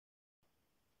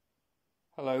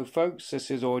Hello folks, this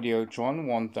is Audiotron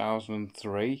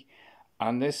 1003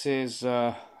 and this is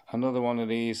another one of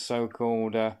these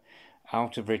so-called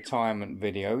out of retirement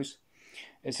videos.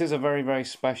 This is a very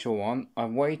special one.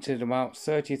 I've waited about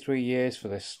 33 years for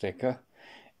this sticker.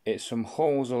 It's from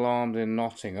Halls Alarms in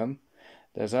Nottingham.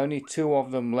 There's only 2 of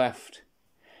them left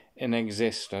in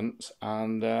existence,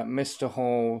 and Mr.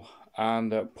 Hall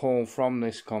and Paul from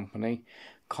this company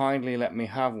kindly let me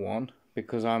have one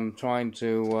because I'm trying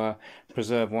to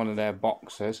preserve one of their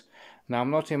boxes. Now, I'm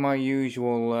not in my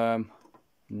usual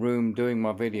room doing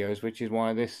my videos, which is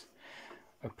why this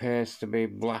appears to be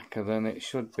blacker than it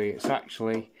should be. It's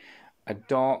actually a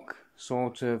dark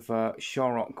sort of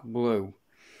Shorrock blue.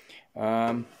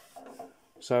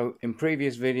 So in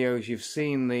previous videos you've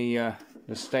seen the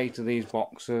state of these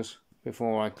boxes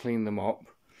before I clean them up.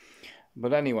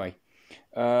 But anyway,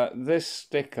 this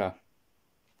sticker,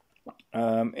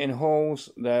 in Halls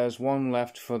there's one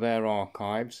left for their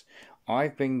archives.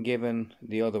 I've been given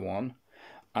the other one,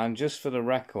 and just for the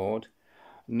record,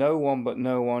 no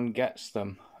one gets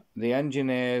them. The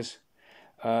engineers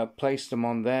placed them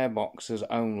on their boxes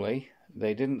only.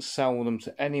 They didn't sell them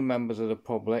to any members of the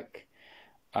public,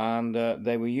 and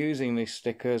they were using these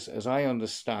stickers, as I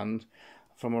understand,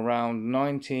 from around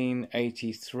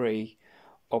 1983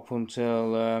 up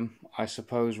until I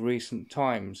suppose recent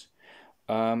times.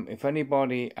 If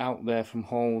anybody out there from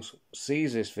Halls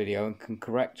sees this video and can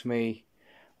correct me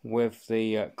with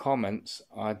the comments,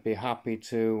 I'd be happy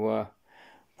to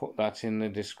put that in the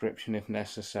description if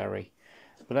necessary.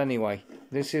 But anyway,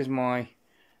 this is my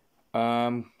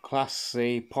Class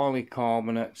C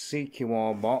polycarbonate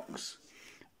CQR box.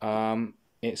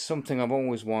 It's something I've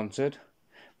always wanted,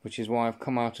 which is why I've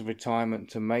come out of retirement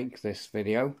to make this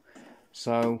video.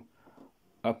 So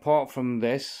apart from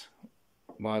this,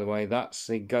 by the way, that's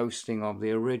the ghosting of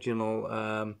the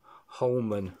original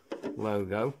Holman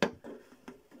logo.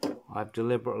 I've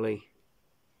deliberately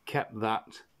kept that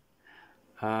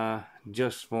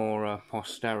just for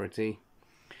posterity.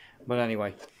 But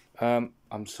anyway, I'm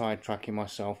sidetracking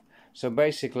myself. So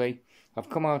basically,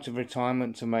 I've come out of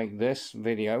retirement to make this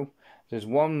video. There's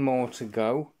one more to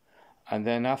go, and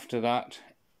then after that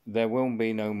there will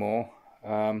be no more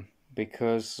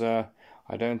because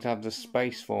I don't have the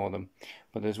space for them.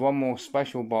 But there's one more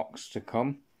special box to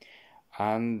come,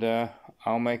 and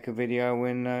I'll make a video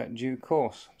in due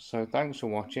course. So thanks for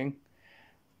watching.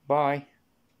 Bye.